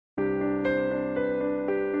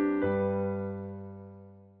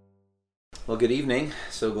Well, good evening.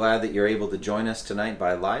 So glad that you're able to join us tonight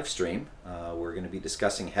by live stream. We're going to be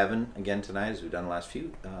discussing heaven again tonight, as we've done the last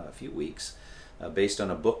few weeks, based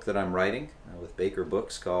on a book that I'm writing with Baker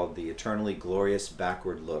Books called The Eternally Glorious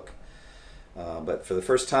Backward Look. But for the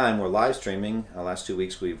first time, we're live streaming. Last 2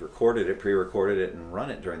 weeks we've recorded it, pre-recorded it, and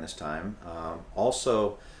run it during this time.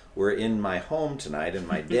 Also, we're in my home tonight, in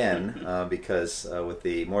my den, because with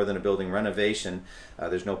the More Than a Building renovation,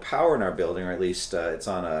 there's no power in our building, or at least it's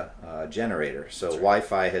on a generator. So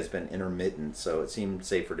Wi-Fi has been intermittent, so it seemed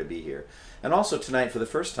safer to be here. And also tonight, for the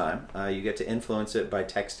first time, you get to influence it by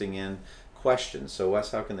texting in questions. So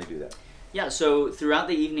Wes, how can they do that? Yeah, so throughout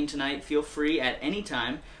the evening tonight, feel free at any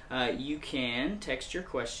time. You can text your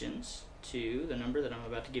questions to the number that I'm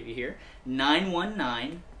about to give you here,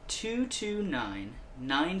 919-229-9314.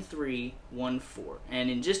 And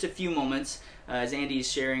in just a few moments, as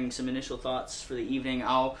Andy's sharing some initial thoughts for the evening,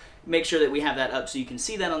 I'll make sure that we have that up so you can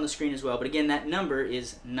see that on the screen as well. But again, that number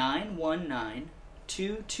is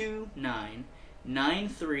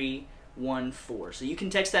 919-229-9314. So you can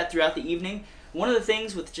text that throughout the evening. One of the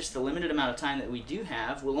things with just the limited amount of time that we do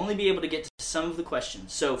have, we'll only be able to get to some of the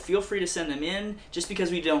questions. So feel free to send them in. Just because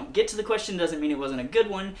we don't get to the question doesn't mean it wasn't a good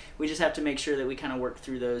one. We just have to make sure that we kind of work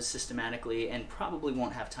through those systematically, and probably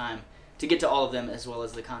won't have time to get to all of them, as well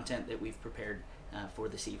as the content that we've prepared for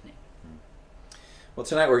this evening. Well,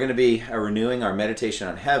 tonight we're going to be renewing our meditation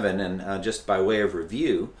on heaven, and just by way of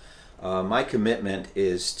review, my commitment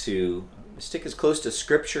is to stick as close to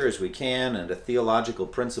Scripture as we can and to theological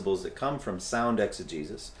principles that come from sound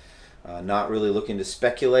exegesis. Not really looking to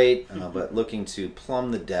speculate, but looking to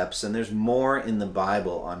plumb the depths. And there's more in the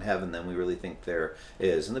Bible on heaven than we really think there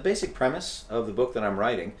is. And the basic premise of the book that I'm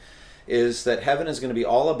writing is that heaven is going to be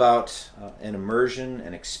all about an immersion,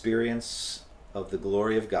 an experience of the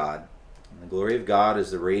glory of God. And the glory of God is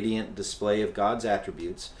the radiant display of God's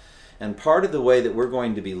attributes. And part of the way that we're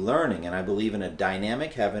going to be learning, and I believe in a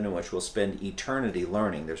dynamic heaven in which we'll spend eternity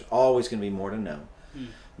learning, there's always going to be more to know.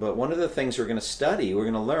 But one of the things we're going to study, we're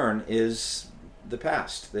going to learn, is the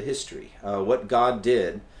past, the history, what God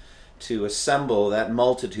did to assemble that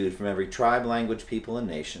multitude from every tribe, language, people, and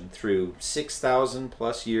nation through 6,000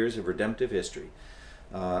 plus years of redemptive history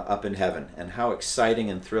up in heaven, and how exciting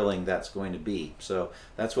and thrilling that's going to be. So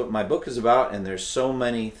that's what my book is about, and there's so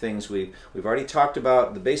many things we've already talked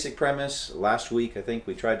about. The basic premise last week, I think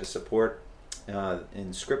we tried to support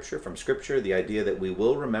in Scripture, from Scripture, the idea that we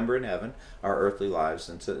will remember in heaven our earthly lives,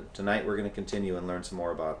 and tonight we're going to continue and learn some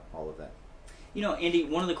more about all of that. You know, Andy,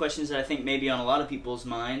 one of the questions that I think may be on a lot of people's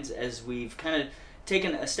minds as we've kind of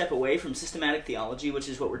taken a step away from systematic theology, which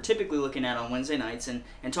is what we're typically looking at on Wednesday nights, and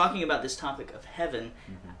talking about this topic of heaven,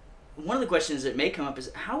 one of the questions that may come up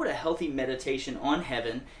is, how would a healthy meditation on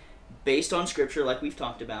heaven, based on Scripture like we've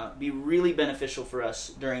talked about, be really beneficial for us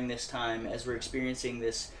during this time as we're experiencing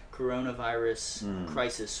this coronavirus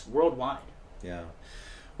crisis worldwide? Yeah.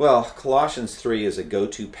 Well, Colossians 3 is a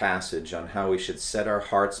go-to passage on how we should set our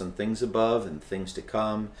hearts on things above and things to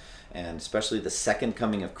come, and especially the second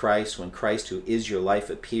coming of Christ, when Christ, who is your life,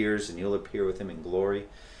 appears, and you'll appear with him in glory.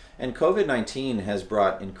 And COVID-19 has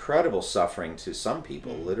brought incredible suffering to some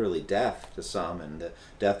people, literally death to some, and the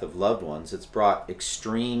death of loved ones. It's brought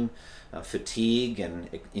extreme fatigue and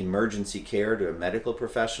emergency care to medical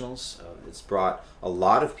professionals. It's brought a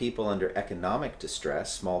lot of people under economic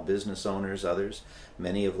distress, small business owners, others.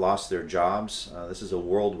 Many have lost their jobs. This is a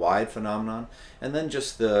worldwide phenomenon. And then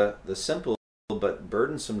just the simple but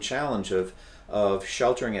burdensome challenge of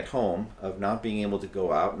sheltering at home, of not being able to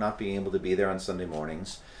go out, not being able to be there on Sunday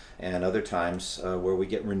mornings, and other times where we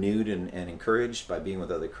get renewed and encouraged by being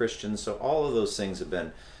with other Christians. So all of those things have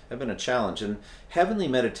been a challenge. And heavenly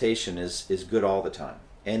meditation is good all the time,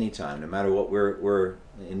 anytime, no matter what we're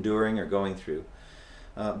enduring or going through.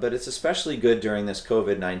 But it's especially good during this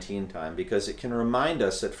COVID-19 time, because it can remind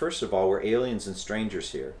us that, first of all, we're aliens and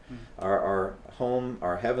strangers here. Our home,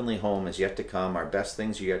 our heavenly home, is yet to come. Our best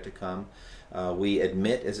things are yet to come. We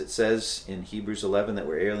admit, as it says in Hebrews 11, that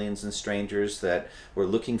we're aliens and strangers, that we're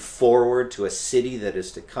looking forward to a city that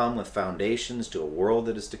is to come with foundations, to a world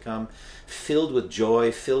that is to come, filled with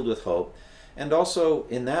joy, filled with hope. And also,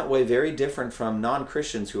 in that way, very different from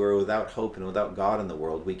non-Christians who are without hope and without God in the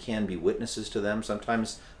world. We can be witnesses to them,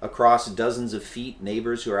 sometimes across dozens of feet,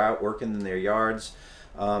 neighbors who are out working in their yards.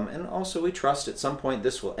 And also, we trust at some point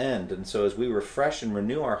this will end. And so as we refresh and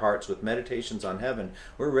renew our hearts with meditations on heaven,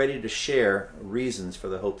 we're ready to share reasons for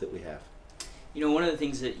the hope that we have. You know, one of the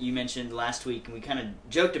things that you mentioned last week, and we kind of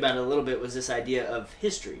joked about it a little bit, was this idea of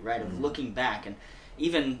history, right? Of looking back. And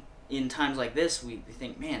even in times like this, we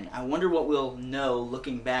think, man, I wonder what we'll know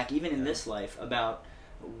looking back, even in this life, about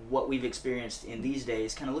what we've experienced in these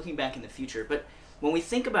days, kind of looking back in the future. But when we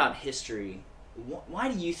think about history,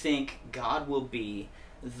 why do you think God will be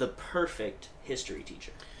the perfect history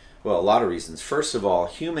teacher? Well, a lot of reasons. First of all,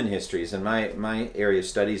 human histories, and my area of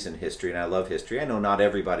studies in history, and I love history. I know not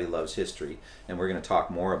everybody loves history, and we're going to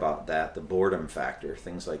talk more about that, the boredom factor,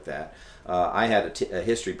 things like that. I had a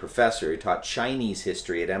history professor who taught Chinese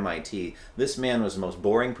history at MIT. This man was the most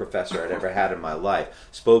boring professor I'd ever had in my life.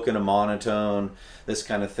 Spoke in a monotone, this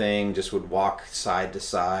kind of thing, just would walk side to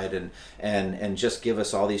side and just give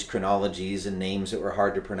us all these chronologies and names that were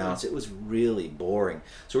hard to pronounce. It was really boring.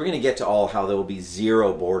 So we're going to get to all how there will be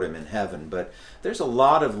zero boredom in heaven, but there's a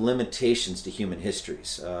lot of limitations to human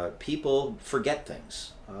histories. People forget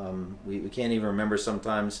things. We can't even remember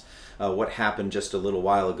sometimes what happened just a little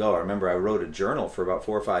while ago. I remember I wrote a journal for about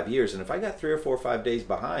 4 or 5 years, and if I got 3 or 4 or 5 days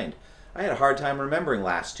behind, I had a hard time remembering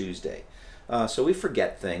last Tuesday. So we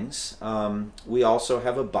forget things. We also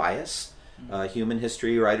have a bias. Human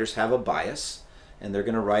history writers have a bias, and they're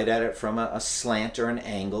going to write at it from a slant or an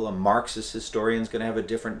angle. A Marxist historian is going to have a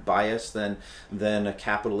different bias than a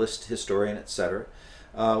capitalist historian, etc.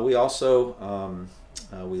 We also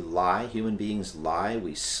we lie. Human beings lie.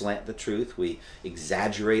 We slant the truth. We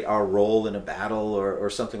exaggerate our role in a battle or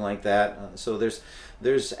something like that. So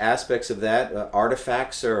there's aspects of that.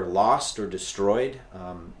 Artifacts are lost or destroyed.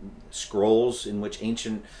 Scrolls in which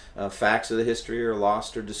ancient facts of the history are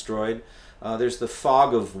lost or destroyed. There's the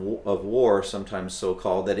fog of war, sometimes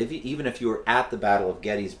so-called, that even if you were at the Battle of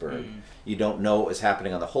Gettysburg, you don't know what was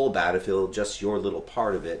happening on the whole battlefield, just your little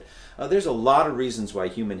part of it. There's a lot of reasons why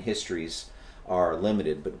human histories are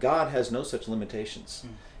limited, but God has no such limitations.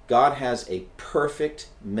 God has a perfect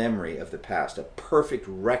memory of the past, a perfect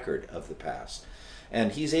record of the past.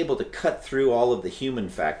 And he's able to cut through all of the human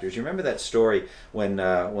factors. You remember that story when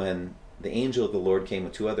the angel of the Lord came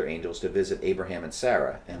with 2 other angels to visit Abraham and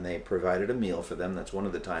Sarah, and they provided a meal for them. That's one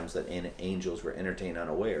of the times that angels were entertained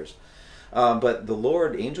unawares. But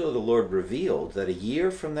the angel of the Lord revealed that a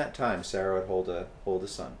year from that time, Sarah would hold a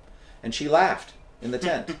son. And she laughed in the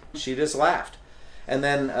tent. She just laughed. And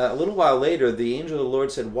then a little while later, the angel of the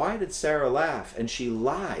Lord said, "Why did Sarah laugh?" And she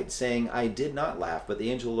lied, saying, "I did not laugh." But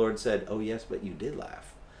the angel of the Lord said, "Oh yes, but you did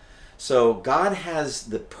laugh." So God has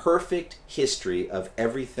the perfect history of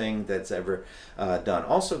everything that's ever done.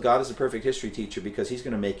 Also, God is a perfect history teacher because he's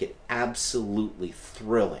going to make it absolutely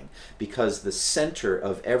thrilling, because the center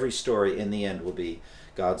of every story in the end will be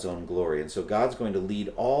God's own glory. And so God's going to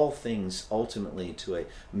lead all things ultimately to a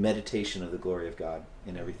meditation of the glory of God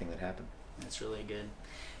in everything that happened. That's really good.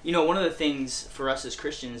 You know, one of the things for us as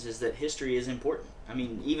Christians is that history is important. I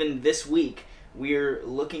mean, even this week, we're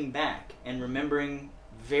looking back and remembering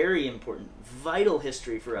very important, vital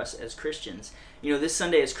history for us as Christians. You know, this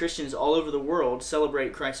Sunday as Christians all over the world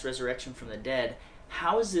celebrate Christ's resurrection from the dead.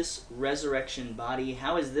 How is this resurrection body,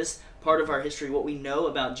 how is this part of our history, what we know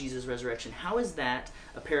about Jesus' resurrection, how is that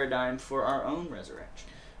a paradigm for our own resurrection?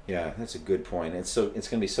 Yeah, that's a good point. It's going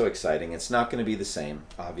to be so exciting. It's not going to be the same,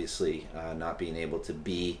 obviously, not being able to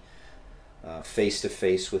be face to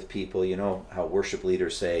face with people. You know how worship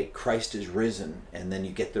leaders say, "Christ is risen," and then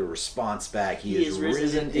you get the response back, "He is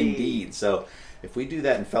risen indeed." So if we do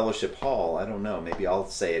that in Fellowship Hall, I don't know, maybe I'll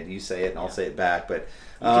say it, you say it, and I'll say it back, but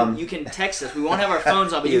you can text us. We won't have our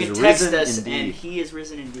phones on, but you can text us, and "He is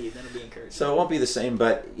risen indeed." That'll be encouraging. So it won't be the same,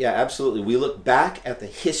 but yeah, absolutely. We look back at the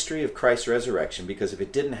history of Christ's resurrection, because if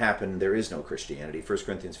it didn't happen, there is no Christianity. 1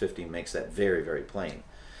 Corinthians 15 makes that very, very plain.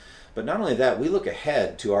 But not only that, we look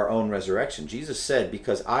ahead to our own resurrection. Jesus said,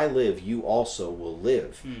 "Because I live, you also will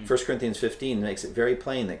live." 1 Corinthians 15 makes it very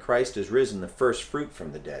plain that Christ is risen, the first fruit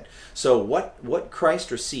from the dead. So what Christ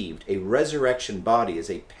received, a resurrection body, is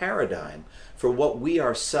a paradigm for what we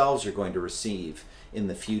ourselves are going to receive in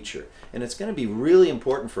the future. And it's going to be really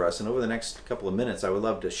important for us. And over the next couple of minutes, I would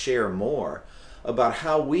love to share more about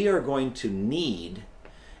how we are going to need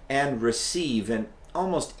and receive an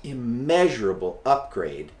almost immeasurable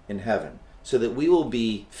upgrade in heaven, so that we will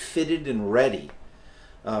be fitted and ready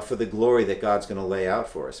for the glory that God's going to lay out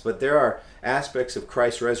for us. But there are aspects of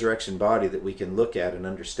Christ's resurrection body that we can look at and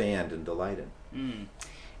understand and delight in.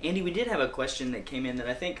 Andy, we did have a question that came in that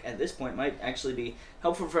I think at this point might actually be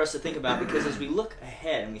helpful for us to think about, because as we look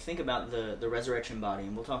ahead and we think about the resurrection body,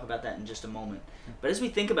 and we'll talk about that in just a moment, but as we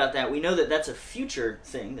think about that, we know that that's a future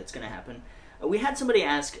thing that's going to happen. We had somebody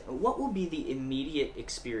ask, what will be the immediate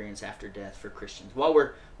experience after death for Christians while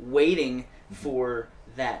we're waiting for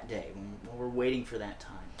that day, while we're waiting for that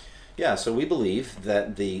time? Yeah, so we believe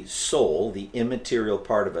that the soul, the immaterial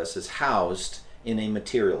part of us, is housed in a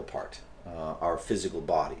material part, our physical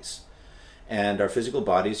bodies. And our physical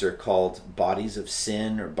bodies are called bodies of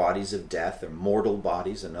sin or bodies of death or mortal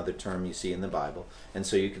bodies, another term you see in the Bible. And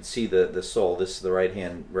so you can see the soul, this is the right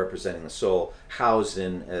hand representing the soul, housed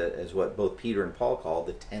in, as what both Peter and Paul call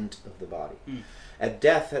the tent of the body. At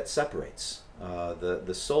death, that separates.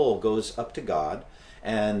 The soul goes up to God,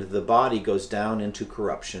 and the body goes down into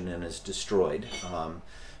corruption and is destroyed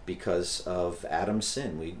because of Adam's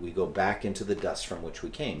sin. We go back into the dust from which we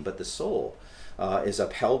came. But the soul is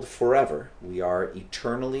upheld forever. We are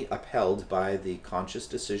eternally upheld by the conscious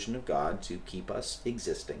decision of God to keep us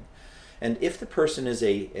existing. And if the person is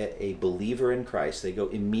a believer in Christ, they go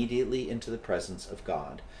immediately into the presence of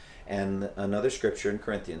God. And another scripture in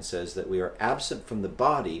Corinthians says that we are absent from the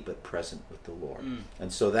body, but present with the Lord.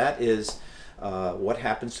 And so that is what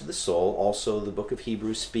happens to the soul. Also, the book of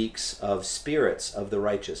Hebrews speaks of spirits of the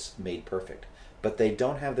righteous made perfect. But they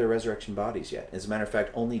don't have their resurrection bodies yet. As a matter of fact,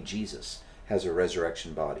 only Jesus has a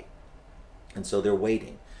resurrection body. And so they're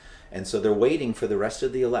waiting. And so they're waiting for the rest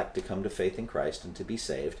of the elect to come to faith in Christ and to be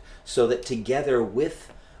saved, so that together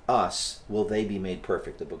with us will they be made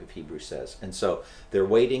perfect, the book of Hebrews says. And so they're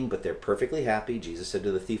waiting, but they're perfectly happy. Jesus said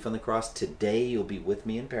to the thief on the cross, "Today you'll be with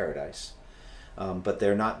me in paradise." But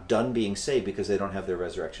they're not done being saved because they don't have their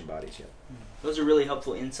resurrection bodies yet. Those are really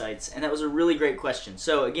helpful insights, and that was a really great question.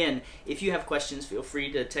 So again, if you have questions, feel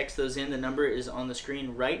free to text those in. The number is on the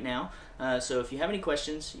screen right now. So if you have any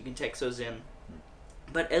questions, you can text those in.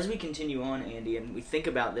 But as we continue on, Andy, and we think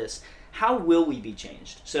about this, how will we be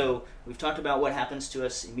changed? So we've talked about what happens to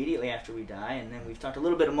us immediately after we die, and then we've talked a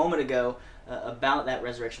little bit a moment ago about that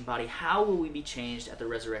resurrection body. How will we be changed at the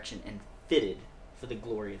resurrection and fitted for the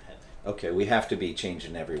glory of heaven? Okay, we have to be changed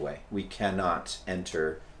in every way. We cannot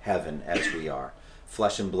enter heaven as we are.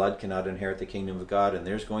 Flesh and blood cannot inherit the kingdom of God, and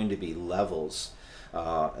there's going to be levels.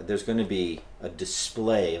 There's going to be a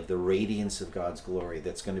display of the radiance of God's glory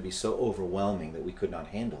that's going to be so overwhelming that we could not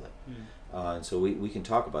handle it. And so we can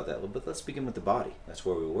talk about that. But let's begin with the body. That's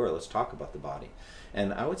where we were. Let's talk about the body.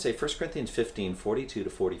 And I would say 1 Corinthians 15, 42 to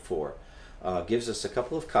 44 gives us a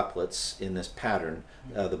couple of couplets in this pattern.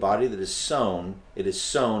 The body that is sown, it is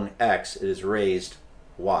sown X, it is raised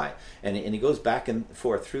Y. And he goes back and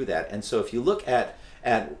forth through that. And so if you look at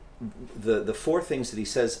the four things that he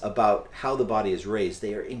says about how the body is raised,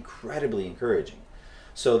 they are incredibly encouraging.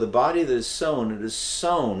 So the body that is sown, it is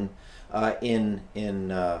sown in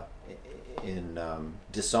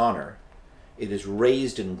dishonor. It is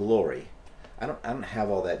raised in glory. I don't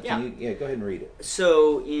have all that. Can you go ahead and read it?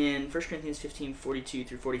 So in 1 Corinthians 15, 42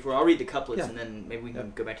 through 44, I'll read the couplets and then maybe we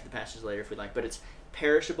can go back to the passage later if we'd like. But it's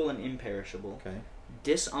perishable and imperishable,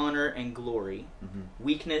 dishonor and glory,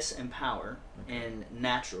 weakness and power, and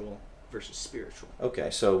natural versus spiritual.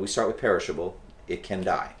 Okay, so we start with perishable. It can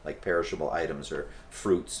die, like perishable items or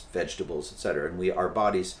fruits, vegetables, etc. And our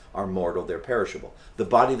bodies are mortal, they're perishable. The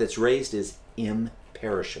body that's raised is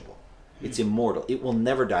imperishable. It's immortal. It will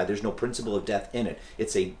never die. There's no principle of death in it.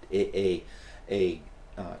 It's a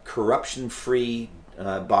corruption-free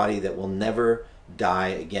body that will never die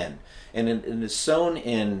again. And it is sown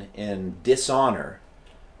in dishonor.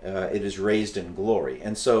 It is raised in glory.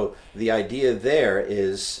 And so the idea there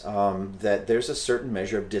is that there's a certain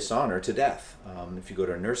measure of dishonor to death. If you go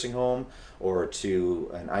to a nursing home or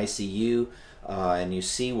to an ICU and you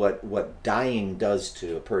see what dying does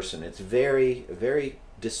to a person, it's very, very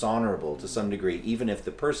dishonorable to some degree, even if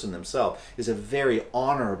the person themselves is a very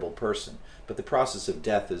honorable person. But the process of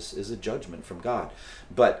death is a judgment from God.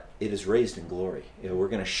 But it is raised in glory. We're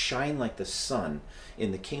going to shine like the sun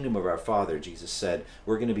in the kingdom of our Father, Jesus said.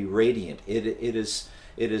 We're going to be radiant. It is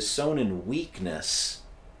sown in weakness.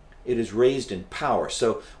 It is raised in power.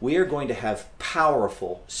 So we are going to have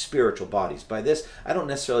powerful spiritual bodies. By this, I don't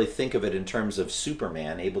necessarily think of it in terms of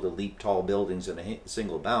Superman able to leap tall buildings in a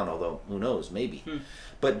single bound, although who knows, maybe.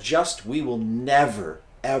 But just we will never,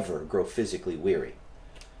 ever grow physically weary.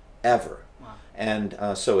 Ever. Wow. And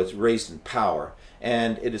so it's raised in power.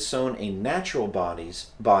 And it is sown a natural body,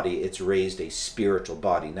 it's raised a spiritual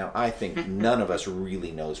body. Now, I think none of us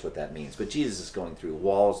really knows what that means. But Jesus is going through the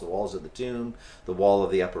walls of the tomb, the wall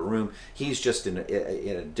of the upper room. He's just in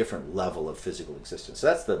a different level of physical existence. So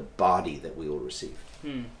that's the body that we will receive.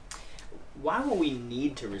 Why will we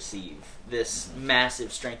need to receive this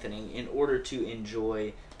massive strengthening in order to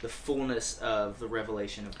enjoy the fullness of the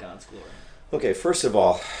revelation of God's glory? Okay, first of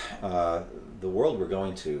all, the world we're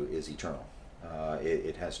going to is eternal.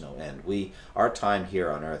 It has no end. Our time here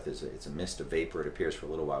on earth it's a mist of vapor. It appears for a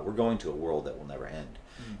little while. We're going to a world that will never end.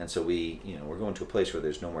 And so we're going to a place where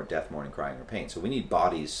there's no more death, mourning, crying, or pain. So we need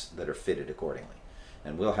bodies that are fitted accordingly.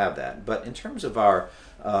 And we'll have that. But in terms of our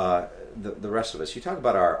the rest of us, you talk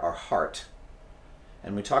about our heart.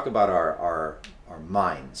 And we talk about our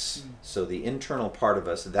minds. So the internal part of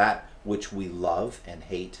us, that which we love and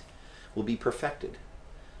hate, will be perfected.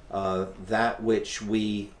 That which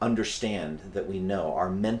we understand, that we know, our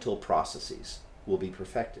mental processes will be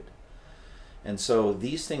perfected. And so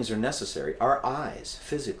these things are necessary. Our eyes,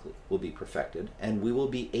 physically, will be perfected, and we will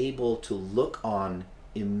be able to look on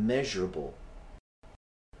immeasurable,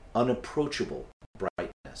 unapproachable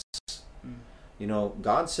brightness. You know,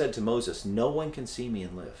 God said to Moses, "No one can see me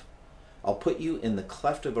and live. I'll put you in the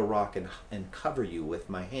cleft of a rock and cover you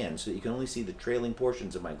with my hand so that you can only see the trailing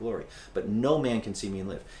portions of my glory. But no man can see me and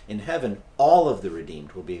live." In heaven, all of the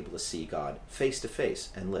redeemed will be able to see God face to face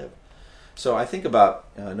and live. So I think about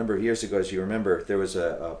a number of years ago, as you remember, there was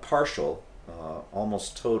a partial,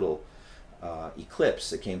 almost total eclipse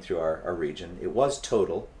that came through our region. It was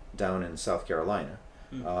total down in South Carolina,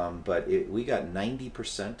 but we got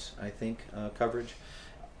 90%, I think, coverage.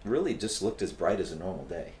 Really just looked as bright as a normal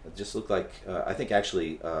day. It just looked like, I think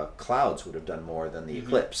actually clouds would have done more than the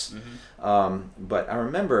eclipse. But I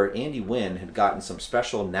remember Andy Wynn had gotten some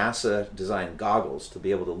special NASA designed goggles to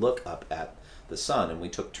be able to look up at the sun, and we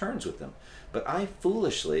took turns with them. But I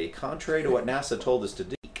foolishly, contrary to what NASA told us to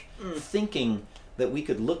do, thinking that we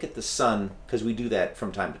could look at the sun, because we do that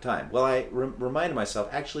from time to time. Well, I reminded myself,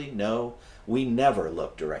 actually, no, we never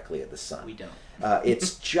look directly at the sun. We don't.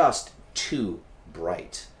 It's just too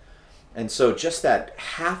bright. And so just that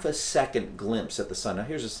half a second glimpse at the sun. Now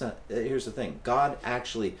here's the thing. God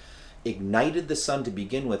actually ignited the sun to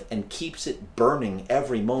begin with and keeps it burning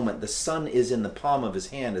every moment. The sun is in the palm of his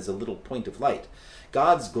hand as a little point of light.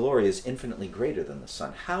 God's glory is infinitely greater than the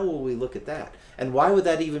sun. How will we look at that? And why would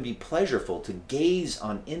that even be pleasurable, to gaze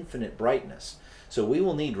on infinite brightness? So we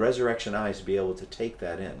will need resurrection eyes to be able to take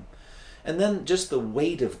that in. And then just the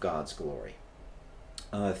weight of God's glory.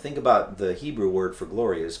 Think about the Hebrew word for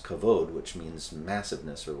glory is kavod, which means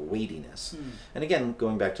massiveness or weightiness. And again,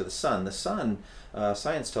 going back to the sun,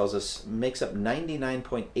 science tells us, makes up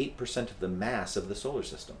 99.8% of the mass of the solar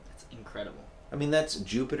system. That's incredible. I mean, that's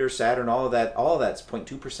Jupiter, Saturn, all of that's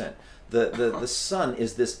 0.2%. The sun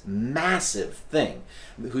is this massive thing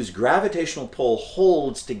whose gravitational pull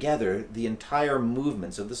holds together the entire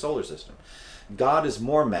movements of the solar system. God is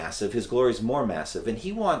more massive, his glory is more massive, and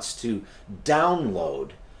he wants to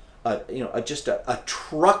download just a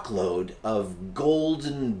truckload of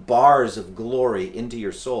golden bars of glory into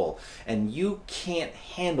your soul. And you can't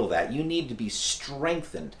handle that. You need to be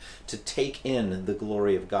strengthened to take in the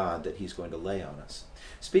glory of God that he's going to lay on us.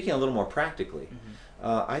 Speaking a little more practically,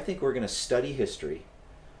 I think we're going to study history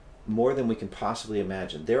more than we can possibly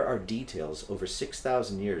imagine. There are details over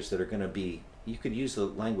 6,000 years that are going to be, you could use the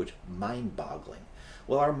language, mind-boggling.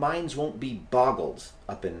 Well, our minds won't be boggled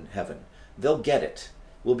up in heaven. They'll get it.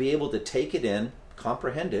 We'll be able to take it in,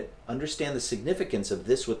 comprehend it, understand the significance of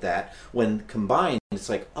this with that. When combined, it's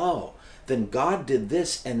like, oh, then God did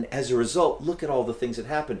this, and as a result, look at all the things that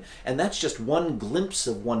happened. And that's just one glimpse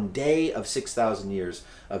of one day of 6,000 years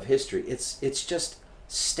of history. It's just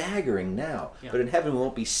staggering now. Yeah. But in heaven, we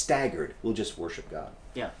won't be staggered. We'll just worship God.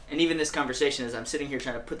 Yeah, and even this conversation, as I'm sitting here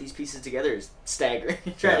trying to put these pieces together, is staggering.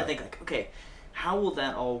 Trying to think, like, okay, how will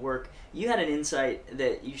that all work? You had an insight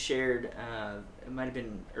that you shared, it might have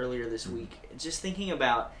been earlier this week, just thinking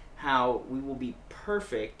about how we will be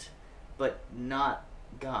perfect, but not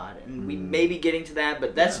God. And we may be getting to that,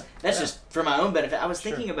 but that's just for my own benefit. I was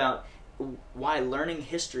thinking about why learning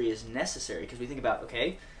history is necessary, because we think about,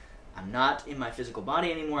 okay, I'm not in my physical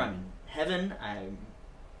body anymore, I'm in heaven, I'm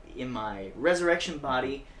in my resurrection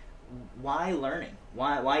body. Why learning?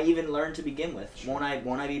 Why even learn to begin with? Sure.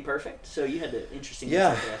 Won't I be perfect? So you had an interesting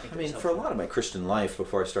insight there, I mean, for a lot of my Christian life,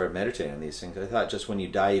 before I started meditating on these things, I thought just when you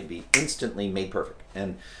die, you'd be instantly made perfect.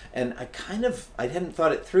 And I hadn't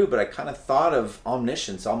thought it through, but I kind of thought of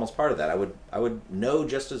omniscience, almost part of that. I would know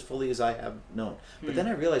just as fully as I have known. But then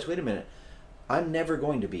I realized, wait a minute, I'm never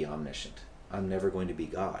going to be omniscient. I'm never going to be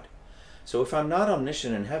God. So if I'm not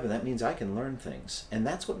omniscient in heaven, that means I can learn things. And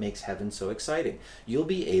that's what makes heaven so exciting. You'll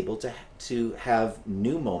be able to have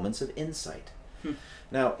new moments of insight.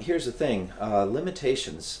 Now, here's the thing.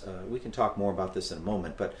 Limitations, we can talk more about this in a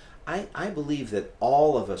moment, but I believe that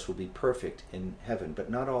all of us will be perfect in heaven,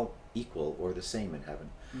 but not all equal or the same in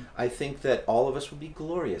heaven. I think that all of us will be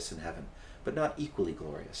glorious in heaven, but not equally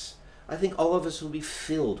glorious. I think all of us will be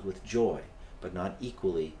filled with joy, but not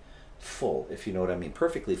equally full, if you know what I mean.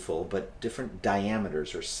 Perfectly full, but different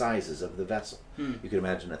diameters or sizes of the vessel. You could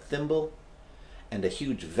imagine a thimble and a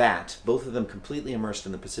huge vat, both of them completely immersed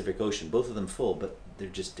in the Pacific Ocean, both of them full, but they're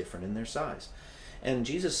just different in their size. And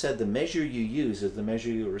Jesus said the measure you use is the measure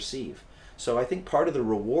you'll receive. So I think part of the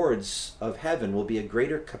rewards of heaven will be a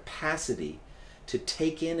greater capacity to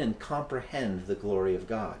take in and comprehend the glory of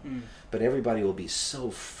God. But everybody will be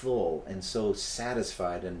so full and so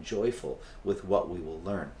satisfied and joyful with what we will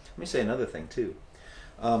learn. Let me say another thing too.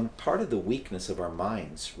 Part of the weakness of our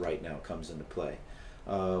minds right now comes into play.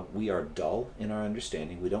 We are dull in our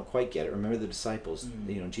understanding. We don't quite get it. Remember the disciples,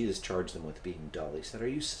 Jesus charged them with being dull. He said, "Are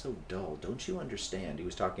you so dull? Don't you understand?" He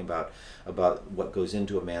was talking about what goes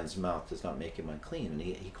into a man's mouth does not make him unclean, and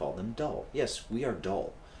he called them dull. Yes, we are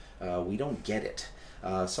dull. We don't get it.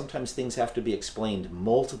 Sometimes things have to be explained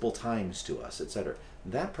multiple times to us, etc.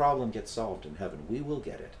 That problem gets solved in heaven. We will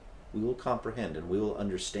get it. We will comprehend and we will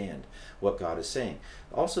understand what God is saying.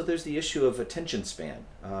 Also, there's the issue of attention span,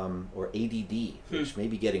 or ADD, which may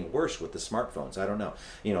be getting worse with the smartphones. I don't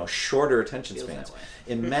know. Shorter attention spans.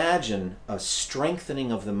 Imagine a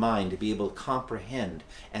strengthening of the mind to be able to comprehend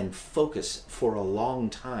and focus for a long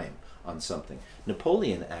time on something.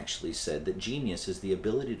 Napoleon actually said that genius is the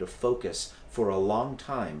ability to focus for a long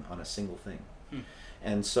time on a single thing.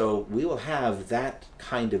 And so we will have that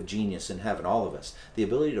kind of genius in heaven, all of us. The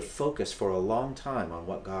ability to focus for a long time on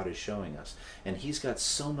what God is showing us. And he's got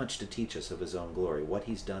so much to teach us of his own glory, what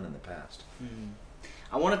he's done in the past.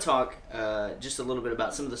 I want to talk just a little bit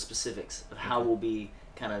about some of the specifics of how we'll be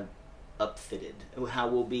kind of upfitted, how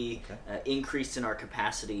we'll be increased in our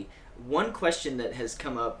capacity. One question that has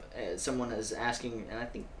come up, someone is asking, and I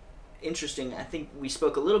think interesting, I think we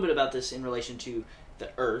spoke a little bit about this in relation to the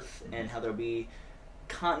earth and how there'll be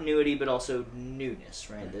continuity but also newness,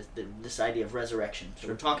 right? This idea of resurrection. So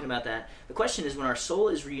we're talking about that. The question is, when our soul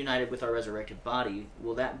is reunited with our resurrected body,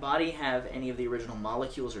 will that body have any of the original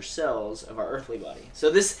molecules or cells of our earthly body? So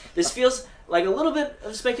this feels like a little bit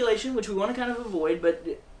of speculation, which we want to kind of avoid, but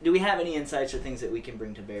do we have any insights or things that we can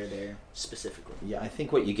bring to bear there specifically? Yeah, I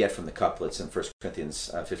think what you get from the couplets in 1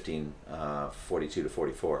 Corinthians 15, 42 to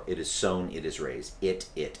 44, it is sown, it is raised, it.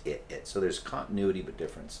 So there's continuity but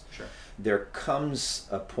difference. Sure. There comes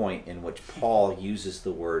a point in which Paul uses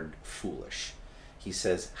the word foolish. He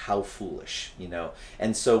says, how foolish,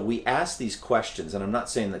 And so we ask these questions, and I'm not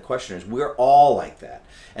saying that questioners, we're all like that.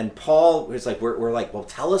 And Paul is like, we're like, well,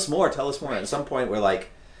 tell us more. And at some point we're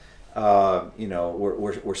like,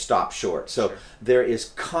 we're stopped short. So there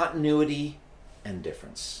is continuity and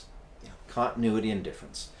difference. Continuity and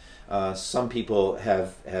difference. Some people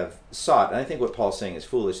have sought, and I think what Paul's saying is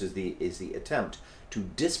foolish is the attempt to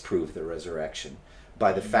disprove the resurrection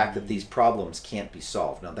by the fact that these problems can't be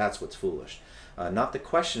solved. Now that's what's foolish. Not the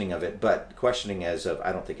questioning of it, but questioning as of,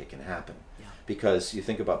 I don't think it can happen. Yeah. Because you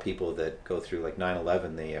think about people that go through like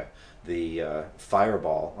 9/11, the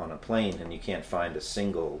fireball on a plane, and you can't find a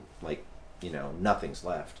single, nothing's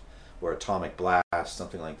left, or atomic blast,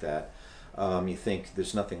 something like that. You think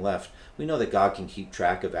there's nothing left. We know that God can keep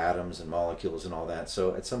track of atoms and molecules and all that,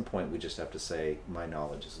 so at some point we just have to say, my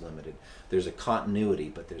knowledge is limited. There's a continuity,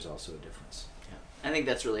 but there's also a difference. I think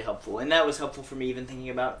that's really helpful, and that was helpful for me even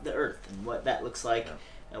thinking about the earth and what that looks like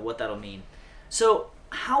and what that'll mean. So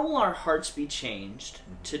how will our hearts be changed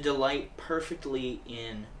to delight perfectly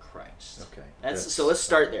in Christ? Okay. So let's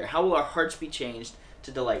start there. How will our hearts be changed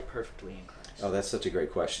to delight perfectly in Christ? Oh, that's such a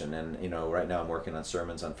great question. And, right now I'm working on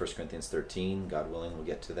sermons on 1 Corinthians 13. God willing, we'll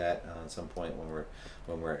get to that at some point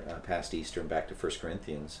when we're past Easter and back to 1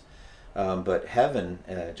 Corinthians. But heaven,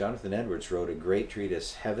 Jonathan Edwards wrote a great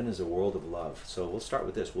treatise, Heaven is a World of Love. So we'll start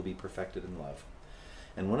with this. We'll be perfected in love.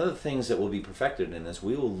 And one of the things that we'll be perfected in is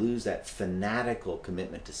we will lose that fanatical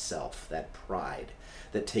commitment to self, that pride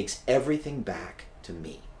that takes everything back to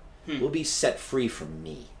me. We'll be set free from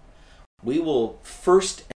me. We will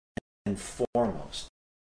first and foremost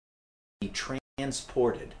be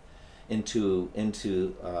transported into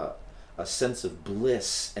a sense of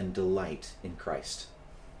bliss and delight in Christ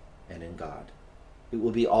and in God. It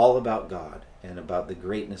will be all about God and about the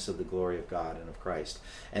greatness of the glory of God and of Christ.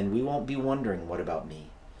 And we won't be wondering, what about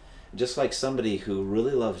me? Just like somebody who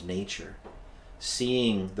really loves nature,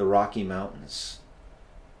 seeing the Rocky Mountains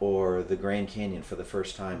or the Grand Canyon for the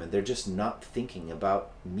first time, and they're just not thinking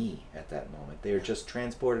about me at that moment. They are just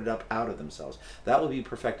transported up out of themselves. That will be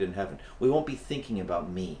perfected in heaven. We won't be thinking about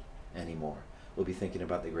me anymore. We'll be thinking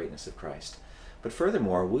about the greatness of Christ. But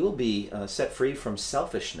furthermore, we will be set free from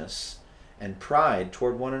selfishness and pride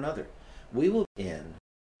toward one another. We will be in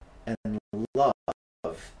and love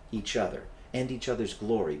each other and each other's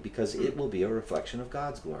glory, because it will be a reflection of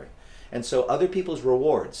God's glory. And so other people's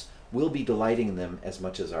rewards, we'll be delighting in them as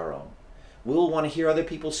much as our own. We'll want to hear other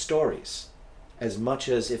people's stories as much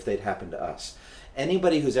as if they'd happened to us.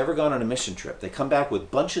 Anybody who's ever gone on a mission trip, they come back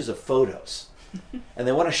with bunches of photos and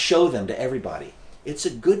they want to show them to everybody. It's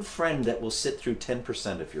a good friend that will sit through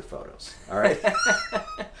 10% of your photos. All right.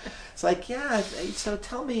 It's like, yeah. So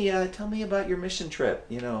tell me about your mission trip.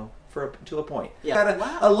 To a point. Yeah.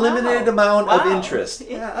 Got a limited amount of interest.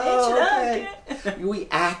 Okay. We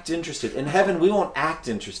act interested. In heaven, we won't act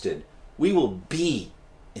interested. We will be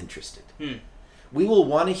interested. We will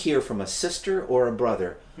want to hear from a sister or a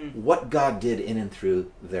brother what God did in and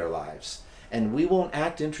through their lives. And we won't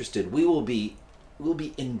act interested. We'll be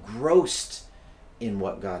engrossed in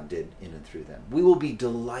what God did in and through them. We will be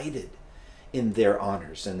delighted in their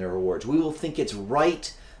honors and their rewards. We will think it's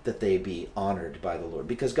right that they be honored by the Lord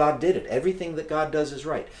because God did it. Everything that God does is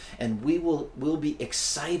right. And we'll be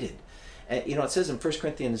excited. It says in 1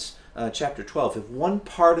 Corinthians chapter 12, if one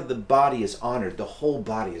part of the body is honored, the whole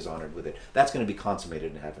body is honored with it. That's going to be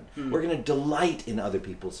consummated in heaven. We're going to delight in other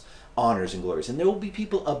people's honors and glories. And there will be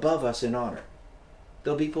people above us in honor.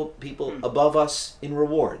 There'll be people above us in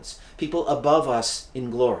rewards, people above us in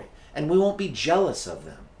glory. And we won't be jealous of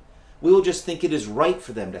them. We will just think it is right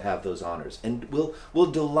for them to have those honors, and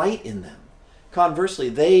we'll delight in them. Conversely,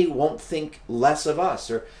 they won't think less of us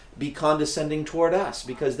or be condescending toward us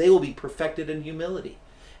because they will be perfected in humility.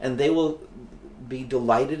 And they will be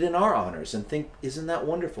delighted in our honors and think, isn't that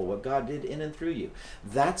wonderful what God did in and through you?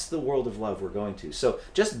 That's the world of love we're going to. So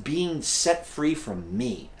just being set free from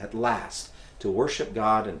me at last to worship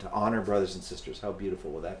God and to honor brothers and sisters, how beautiful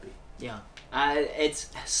will that be? Yeah, it's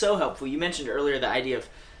so helpful. You mentioned earlier the idea of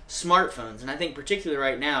smartphones, and I think particularly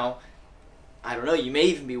right now, I don't know, you may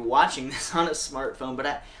even be watching this on a smartphone,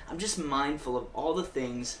 but I'm just mindful of all the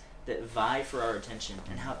things that vie for our attention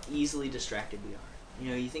and how easily distracted we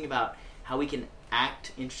are. You think about how we can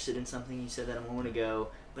act interested in something, you said that a moment ago,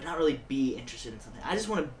 but not really be interested in something. I just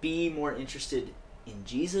want to be more interested in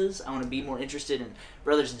Jesus. I want to be more interested in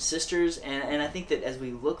brothers and sisters, and I think that as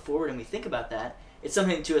we look forward and we think about that, it's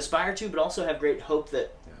something to aspire to, but also have great hope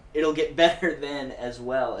that it'll get better then as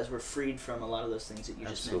well as we're freed from a lot of those things that you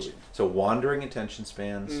just mentioned. So wandering attention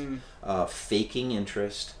spans, faking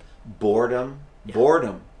interest, boredom. Yeah.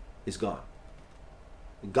 Boredom is gone.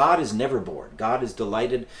 God is never bored. God is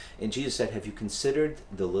delighted. And Jesus said, have you considered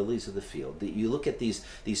the lilies of the field? That you look at these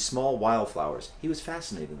small wildflowers. He was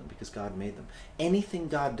fascinated in them because God made them. Anything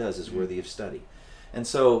God does is worthy of study. And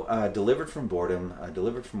so delivered from boredom,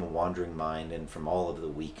 delivered from a wandering mind, and from all of the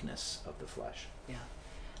weakness of the flesh. Yeah.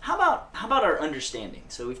 How about our understanding?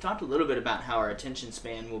 So we've talked a little bit about how our attention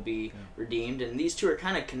span will be redeemed, and these two are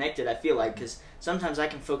kind of connected, I feel like, because sometimes I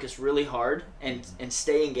can focus really hard and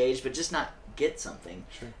stay engaged, but just not get something.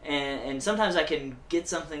 Sure. And sometimes I can get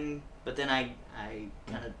something, but then I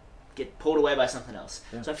kind of get pulled away by something else.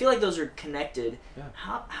 Yeah. So I feel like those are connected. Yeah.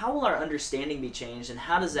 How will our understanding be changed, and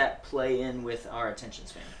how does that play in with our attention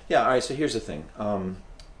span? Yeah, all right, so here's the thing.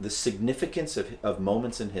 The significance of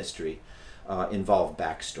moments in history involve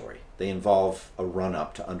backstory. They involve a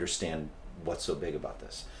run-up to understand what's so big about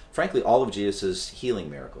this. Frankly, all of Jesus'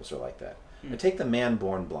 healing miracles are like that. Now, take the man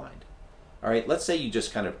born blind. All right, let's say you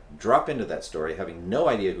just kind of drop into that story having no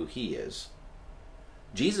idea who he is.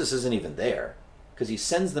 Jesus isn't even there because he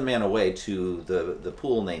sends the man away to the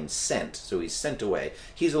pool named Sent, so he's sent away.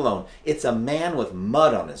 He's alone. It's a man with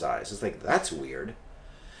mud on his eyes. It's like, that's weird.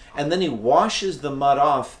 And then he washes the mud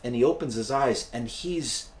off and he opens his eyes and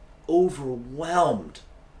he's overwhelmed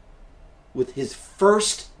with his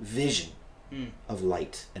first vision of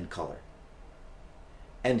light and color.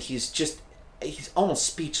 And he's almost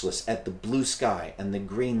speechless at the blue sky and the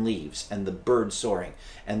green leaves and the bird soaring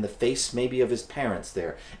and the face maybe of his parents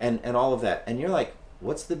there and all of that. And you're like,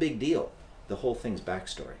 what's the big deal? The whole thing's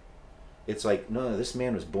backstory. It's like, no, this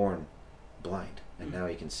man was born blind and now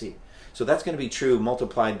he can see. So that's going to be true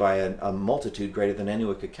multiplied by a multitude greater than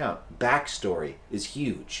anyone could count. Backstory is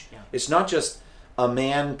huge. Yeah. It's not just a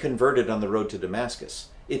man converted on the road to Damascus.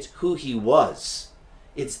 It's who he was.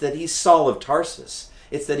 It's that he's Saul of Tarsus.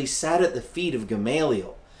 It's that he sat at the feet of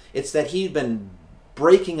Gamaliel. It's that he'd been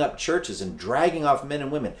breaking up churches and dragging off men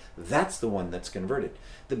and women. That's the one that's converted.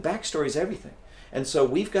 The backstory is everything. And so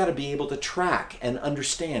we've got to be able to track and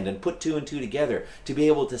understand and put two and two together to be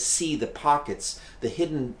able to see the pockets, the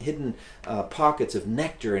hidden pockets of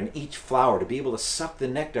nectar in each flower, to be able to suck the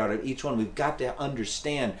nectar out of each one. We've got to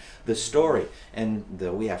understand the story, and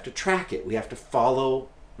we have to track it. We have to follow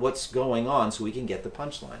what's going on so we can get the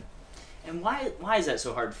punchline. And why is that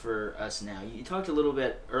so hard for us now? You talked a little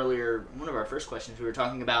bit earlier, one of our first questions, we were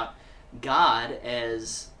talking about God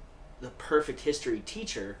as the perfect history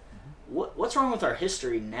teacher. What's wrong with our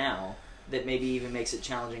history now that maybe even makes it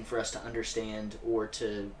challenging for us to understand or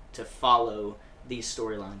to follow these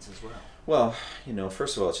storylines as well? Well,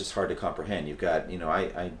 first of all, it's just hard to comprehend. You've got,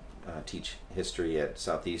 teach history at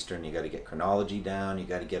Southeastern. You got to get chronology down. You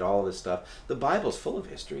got to get all this stuff. The Bible's full of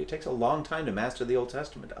history. It takes a long time to master the Old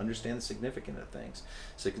Testament, to understand the significance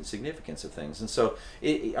of things. And so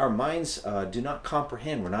our minds do not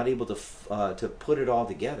comprehend. We're not able to put it all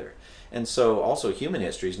together. And so also human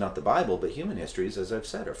history is not the Bible, but human histories, as I've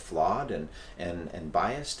said, are flawed and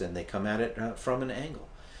biased, and they come at it from an angle.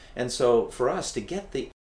 And so for us to get the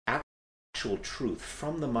actual truth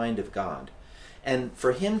from the mind of God, and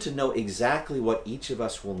for him to know exactly what each of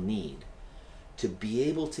us will need to be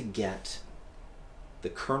able to get the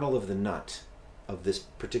kernel of the nut of this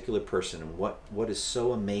particular person, and what is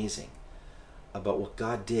so amazing about what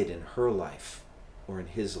God did in her life or in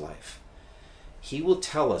his life. He will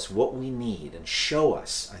tell us what we need and show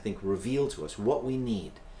us, I think, reveal to us what we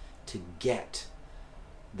need to get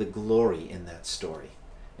the glory in that story.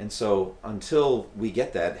 And so until we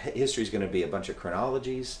get that, history is going to be a bunch of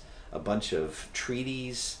chronologies, a bunch of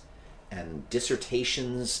treaties and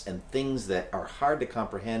dissertations and things that are hard to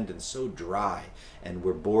comprehend and so dry, and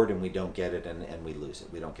we're bored and we don't get it, and we lose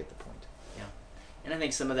it. We don't get the point. Yeah. And I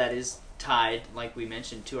think some of that is tied, like we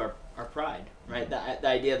mentioned, to our pride, right? The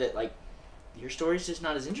idea that, like, your story's just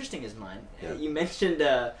not as interesting as mine. Yeah. You mentioned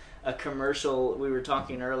a commercial, we were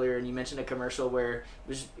talking earlier, and you mentioned a commercial where it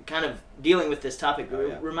was kind of dealing with this topic. Oh,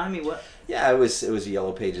 yeah. Remind me what? Yeah, it was a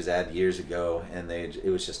Yellow Pages ad years ago, and it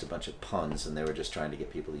was just a bunch of puns, and they were just trying to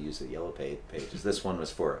get people to use the Yellow Pages. This one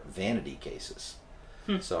was for vanity cases.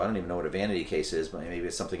 So I don't even know what a vanity case is, but maybe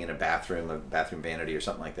it's something in a bathroom vanity or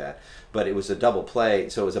something like that. But it was a double play,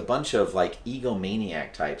 so it was a bunch of like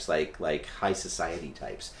egomaniac types, like high society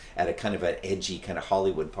types at a kind of an edgy kind of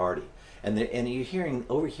Hollywood party. And you're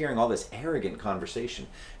overhearing all this arrogant conversation.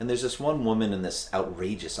 And there's this one woman in this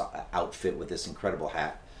outrageous outfit with this incredible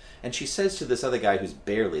hat. And she says to this other guy who's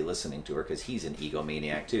barely listening to her, because he's an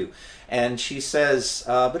egomaniac too, and she says,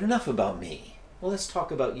 but enough about me. Well, let's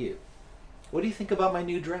talk about you. What do you think about my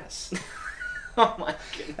new dress? Oh my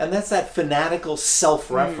goodness. And that's that fanatical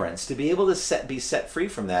self-reference, to be able to be set free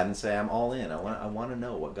from that and say, I'm all in. I want to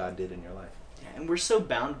know what God did in your life. Yeah, and we're so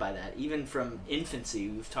bound by that, even from infancy.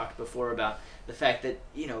 We've talked before about the fact that,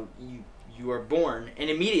 you are born, and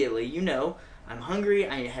immediately, I'm hungry,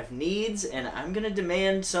 I have needs, and I'm going to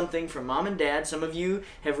demand something from mom and dad. Some of you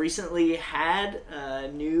have recently had a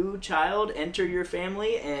new child enter your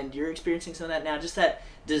family, and you're experiencing some of that now. Just that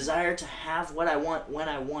desire to have what I want when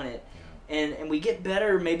I want it. Yeah. And we get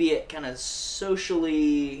better maybe at kind of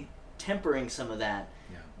socially tempering some of that,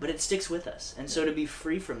 but it sticks with us. And so to be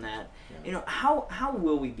free from that, how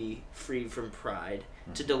will we be free from pride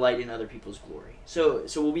to delight in other people's glory? So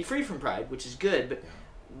we'll be free from pride, which is good, but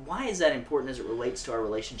why is that important as it relates to our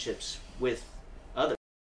relationships with others?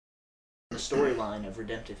 The storyline of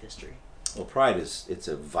redemptive history. Well, pride it's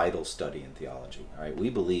a vital study in theology. All right, we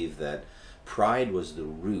believe that pride was the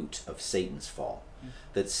root of Satan's fall.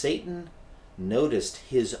 That Satan noticed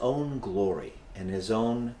his own glory and his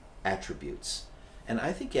own attributes, and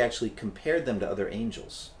I think he actually compared them to other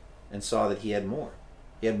angels and saw that he had more.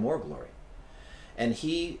 He had more glory. And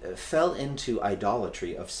he fell into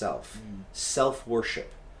idolatry of self,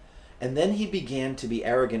 self-worship. And then he began to be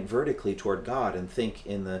arrogant vertically toward God and think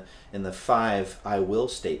in the 5 I will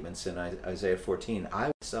statements in Isaiah 14,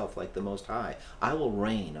 I myself like the Most High, I will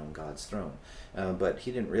reign on God's throne. But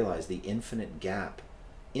he didn't realize the infinite gap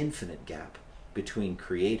between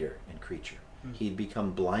creator and creature. He'd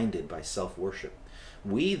become blinded by self-worship.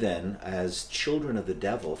 We then, as children of the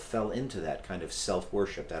devil, fell into that kind of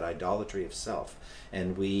self-worship, that idolatry of self,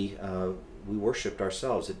 and we worshipped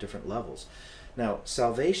ourselves at different levels. Now,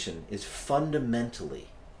 salvation is fundamentally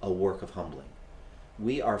a work of humbling.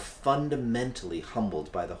 We are fundamentally humbled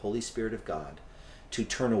by the Holy Spirit of God to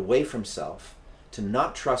turn away from self, to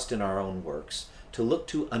not trust in our own works, to look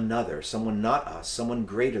to another, someone not us, someone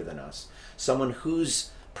greater than us, someone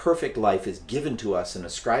whose perfect life is given to us and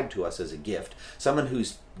ascribed to us as a gift, someone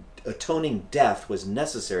whose atoning death was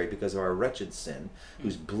necessary because of our wretched sin,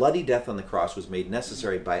 whose bloody death on the cross was made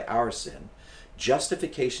necessary by our sin.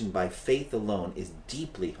 Justification by faith alone is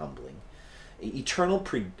deeply humbling. Eternal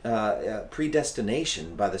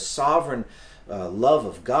predestination by the sovereign love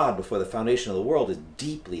of God before the foundation of the world is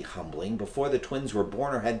deeply humbling, before the twins were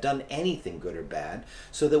born or had done anything good or bad,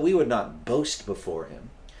 so that we would not boast before him.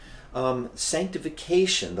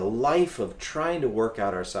 Sanctification, the life of trying to work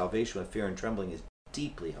out our salvation with fear and trembling, is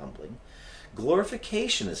deeply humbling.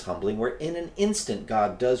 Glorification is humbling, where in an instant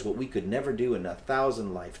God does what we could never do in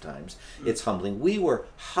 1,000 lifetimes. It's humbling. We were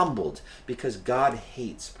humbled because God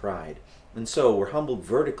hates pride. And so we're humbled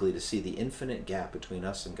vertically to see the infinite gap between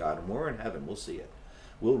us and God. And when we're in heaven, we'll see it.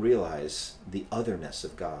 We'll realize the otherness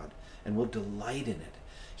of God, and we'll delight in it.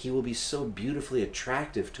 He will be so beautifully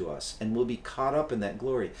attractive to us, and we'll be caught up in that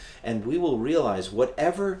glory. And we will realize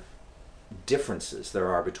whatever differences there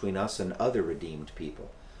are between us and other redeemed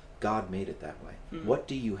people, God made it that way. Mm-hmm. What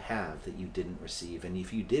do you have that you didn't receive? And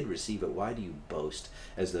if you did receive it, why do you boast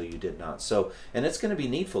as though you did not? So, and it's going to be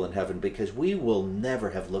needful in heaven, because we will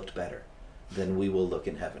never have looked better than we will look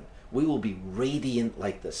in heaven. We will be radiant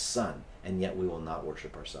like the sun, and yet we will not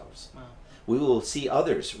worship ourselves. Wow. We will see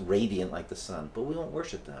others radiant like the sun, but we won't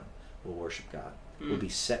worship them. We'll worship God. We'll be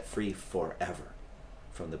set free forever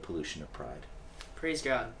from the pollution of pride. Praise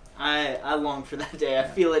God. I long for that day. I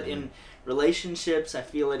feel it in relationships. I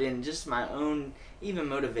feel it in just my own, even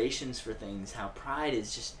motivations for things, how pride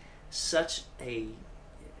is just such a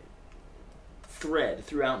thread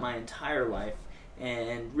throughout my entire life.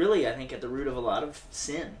 And really, I think at the root of a lot of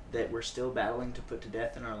sin that we're still battling to put to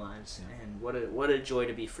death in our lives. Yeah. And what a joy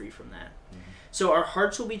to be free from that. Mm-hmm. So our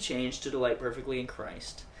hearts will be changed to delight perfectly in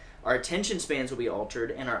Christ. Our attention spans will be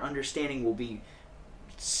altered, and our understanding will be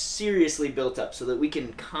seriously built up so that we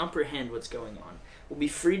can comprehend what's going on. We'll be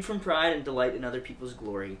freed from pride and delight in other people's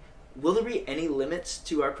glory. Will there be any limits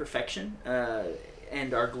to our perfection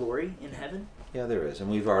and our glory in heaven? Yeah, there is,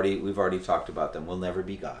 and we've already talked about them. We'll never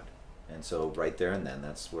be God. And so right there and then,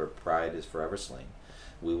 that's where pride is forever slain.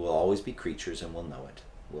 We will always be creatures, and we'll know it.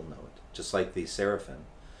 We'll know it. Just like the seraphim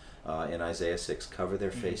in Isaiah 6, cover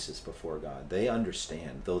their faces before God. They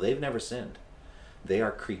understand, though they've never sinned, they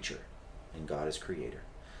are creature, and God is creator.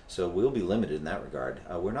 So we'll be limited in that regard.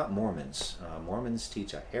 We're not Mormons. Mormons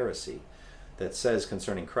teach a heresy that says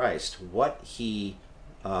concerning Christ, what he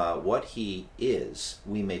is,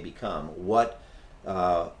 we may become. What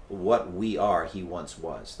we are, he once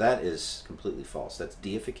was. That is completely false. That's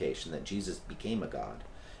deification, that Jesus became a god,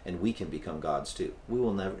 and we can become gods too. We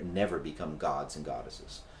will never become gods and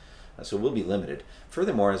goddesses. So we'll be limited.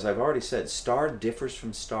 Furthermore, as I've already said, star differs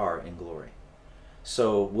from star in glory.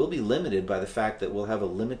 So we'll be limited by the fact that we'll have a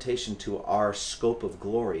limitation to our scope of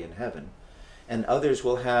glory in heaven, and others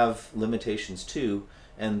will have limitations too,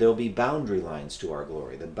 and there'll be boundary lines to our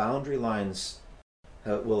glory. The boundary lines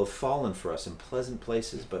will have fallen for us in pleasant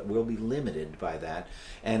places, but we'll be limited by that,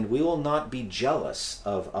 and we will not be jealous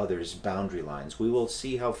of others' boundary lines. We will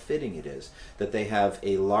see how fitting it is that they have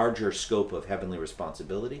a larger scope of heavenly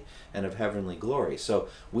responsibility and of heavenly glory. So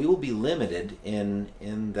we will be limited in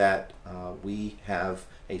that we have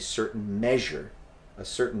a certain measure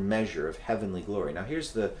of heavenly glory. Now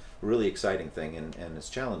here's the really exciting thing, and it's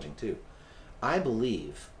challenging too. I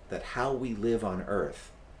believe that how we live on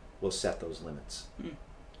earth will set those limits.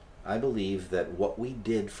 I believe that what we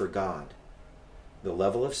did for God, the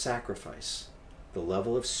level of sacrifice, the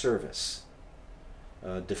level of service,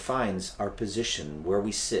 defines our position, where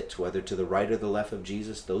we sit, whether to the right or the left of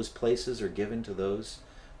Jesus. Those places are given to those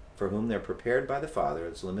for whom they're prepared by the Father.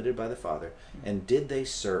 It's limited by the Father. And did they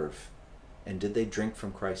serve? And did they drink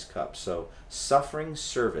from Christ's cup? So suffering,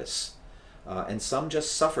 service, and some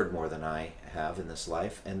just suffered more than I have in this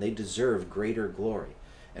life, and they deserve greater glory.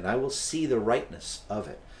 And I will see the rightness of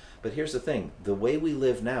it. But here's the thing, the way we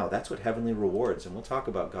live now, that's what heavenly rewards, and we'll talk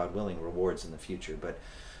about, God willing, rewards in the future. But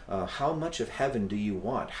how much of heaven do you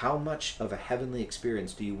want? How much of a heavenly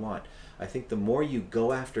experience do you want? I think the more you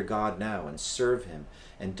go after God now and serve him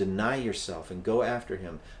and deny yourself and go after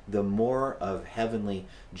him, the more of heavenly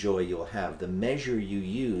joy you'll have. The measure you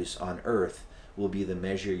use on earth will be the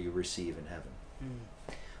measure you receive in heaven.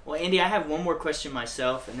 Well, Andy, I have one more question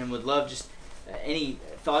myself, and then would love just any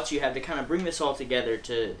thoughts you have to kind of bring this all together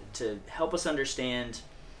to help us understand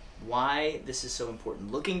why this is so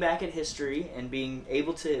important. Looking back at history and being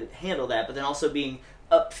able to handle that, but then also being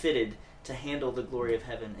upfitted to handle the glory of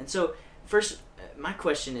heaven. And so, first, my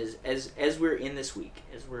question is, as we're in this week,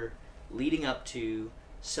 as we're leading up to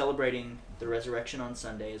celebrating the resurrection on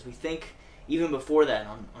Sunday, as we think even before that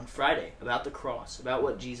on Friday about the cross, about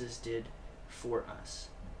what Jesus did for us,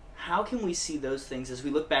 how can we see those things as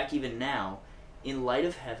we look back even now in light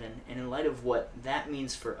of heaven and in light of what that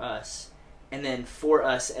means for us, and then for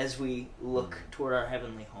us as we look toward our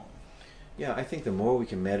heavenly home? Yeah, I think the more we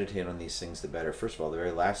can meditate on these things, the better. First of all, the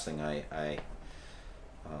very last thing I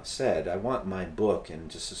said, I want my book and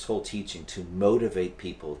just this whole teaching to motivate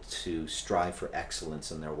people to strive for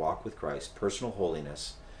excellence in their walk with Christ, personal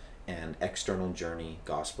holiness, and external journey,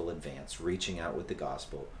 gospel advance, reaching out with the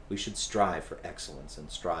gospel. We should strive for excellence and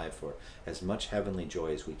strive for as much heavenly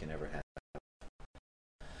joy as we can ever have.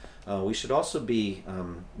 We should also be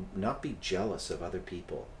not be jealous of other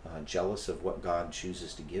people, jealous of what God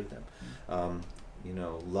chooses to give them.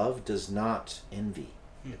 Love does not envy,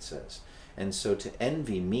 it says. And so to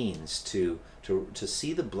envy means to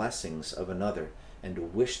see the blessings of another and to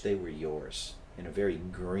wish they were yours. in a very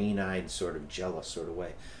green-eyed, sort of jealous sort of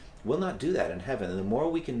way. We'll not do that in heaven. And the more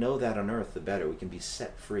we can know that on earth, the better. We can be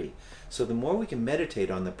set free. So the more we can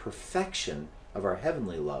meditate on the perfection of our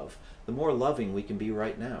heavenly love, the more loving we can be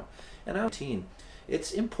right now. And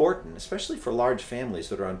it's important, especially for large families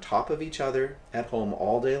that are on top of each other at home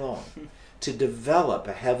all day long, to develop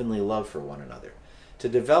a heavenly love for one another. To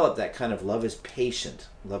develop that kind of love is patient,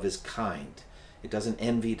 love is kind. It doesn't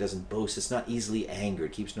envy, it doesn't boast, it's not easily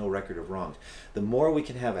angered, keeps no record of wrongs. The more we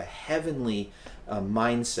can have a heavenly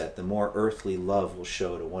mindset, the more earthly love will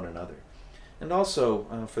show to one another. And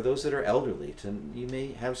also, for those that are elderly, you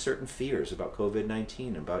may have certain fears about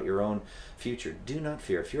COVID-19, about your own future. Do not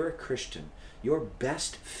fear. If you're a Christian, your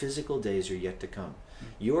best physical days are yet to come.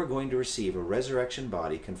 You are going to receive a resurrection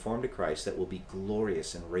body conformed to Christ that will be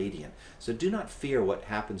glorious and radiant. So do not fear what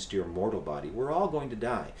happens to your mortal body. We're all going to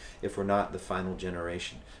die if we're not the final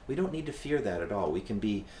generation. We don't need to fear that at all. We can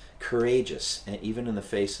be courageous, even in the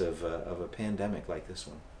face of a pandemic like this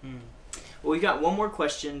one. Well, we've got one more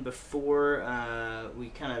question before we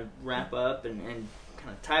kind of wrap up and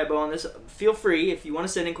kind of tie a bow on this. Feel free if you want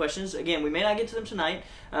to send in questions. Again, we may not get to them tonight,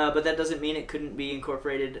 but that doesn't mean it couldn't be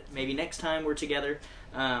incorporated maybe next time we're together.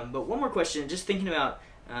 But one more question, just thinking about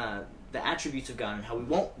the attributes of God and how we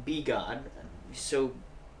won't be God. So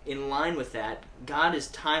in line with that, God is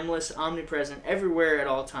timeless, omnipresent, everywhere at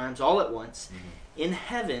all times, all at once. Mm-hmm. In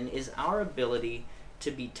heaven, is our ability to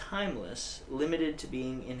be timeless limited to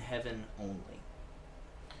being in heaven only?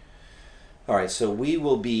 All right, so we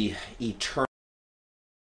will be eternally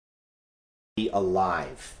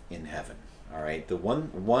alive in heaven. All right, the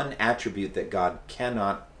one attribute that God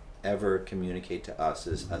cannot ever communicate to us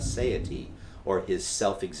is aseity, or his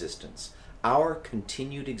self-existence. Our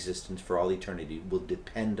continued existence for all eternity will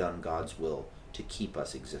depend on God's will to keep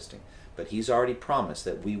us existing. But he's already promised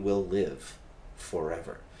that we will live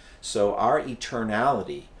forever. So our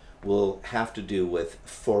eternality will have to do with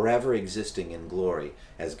forever existing in glory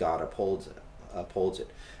as God upholds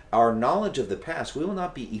it. Our knowledge of the past, we will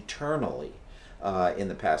not be eternally in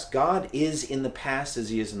the past. God is in the past as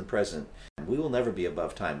he is in the present. We will never be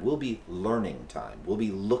above time. We'll be learning time. We'll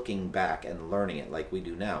be looking back and learning it like we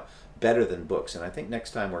do now, better than books. And I think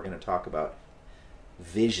next time we're going to talk about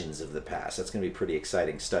visions of the past. That's going to be a pretty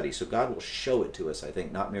exciting study. So God will show it to us, I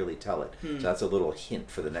think, not merely tell it. So that's a little hint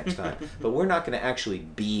for the next time. But we're not going to actually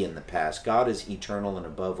be in the past. God is eternal and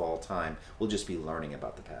above all time. We'll just be learning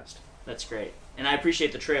about the past. That's great. And I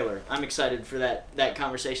appreciate the trailer. I'm excited for that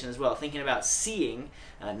conversation as well. Thinking about seeing,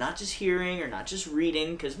 not just hearing or not just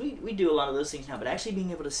reading, because we do a lot of those things now, but actually being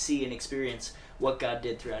able to see and experience what God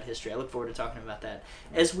did throughout history. I look forward to talking about that.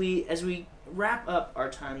 As we wrap up our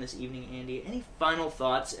time this evening, Andy, any final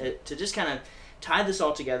thoughts to just kind of tie this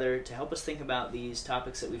all together to help us think about these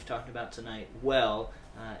topics that we've talked about tonight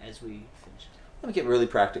as we finish? Let me get really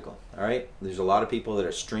practical, all right? There's a lot of people that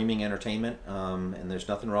are streaming entertainment, and there's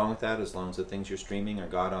nothing wrong with that as long as the things you're streaming are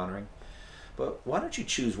God-honoring. But why don't you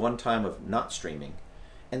choose one time of not streaming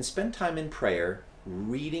and spend time in prayer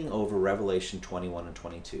reading over Revelation 21 and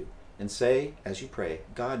 22 and say, as you pray,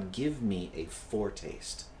 God, give me a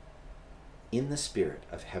foretaste in the spirit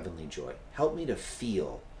of heavenly joy. Help me to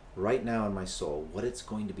feel right now in my soul what it's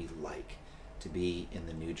going to be like to be in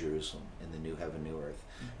the New Jerusalem, in the new heaven, new earth.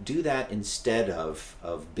 Do that instead of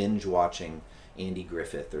binge watching Andy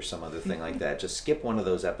Griffith or some other thing like that. Just skip one of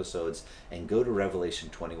those episodes and go to Revelation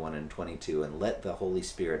 21 and 22 and let the Holy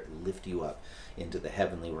Spirit lift you up into the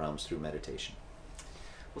heavenly realms through meditation.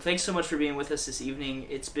 Well, thanks so much for being with us this evening.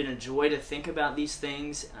 It's been a joy to think about these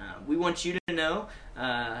things. We want you to know,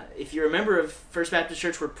 if you're a member of First Baptist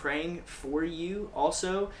Church, we're praying for you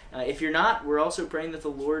also. If you're not, we're also praying that the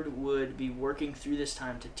Lord would be working through this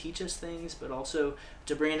time to teach us things, but also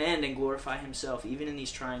to bring an end and glorify himself, even in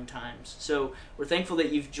these trying times. So we're thankful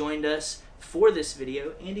that you've joined us for this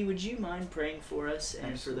video. Andy, would you mind praying for us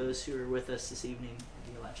and Absolutely. For those who are with us this evening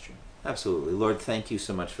via live stream? Absolutely. Lord, thank you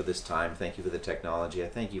so much for this time. Thank you for the technology. I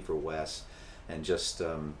thank you for Wes and just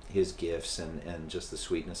his gifts and just the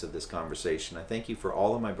sweetness of this conversation. I thank you for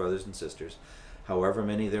all of my brothers and sisters, however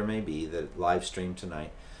many there may be, that live stream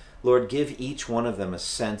tonight. Lord, give each one of them a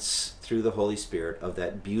sense through the Holy Spirit of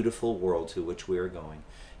that beautiful world to which we are going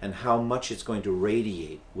and how much it's going to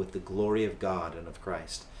radiate with the glory of God and of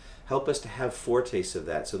Christ. Help us to have foretastes of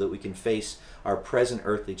that so that we can face our present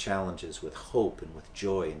earthly challenges with hope and with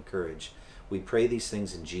joy and courage. We pray these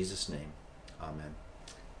things in Jesus' name. Amen.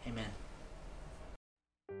 Amen.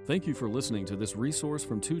 Thank you for listening to this resource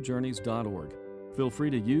from twojourneys.org. Feel free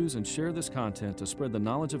to use and share this content to spread the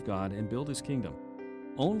knowledge of God and build His kingdom.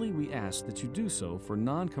 Only we ask that you do so for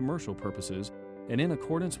non-commercial purposes and in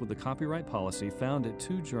accordance with the copyright policy found at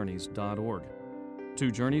twojourneys.org. Two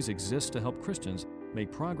Journeys exists to help Christians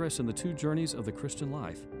make progress in the two journeys of the Christian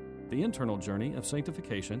life, the internal journey of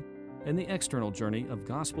sanctification and the external journey of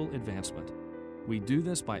gospel advancement. We do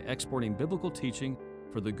this by exporting biblical teaching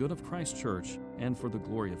for the good of Christ's church and for the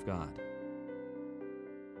glory of God.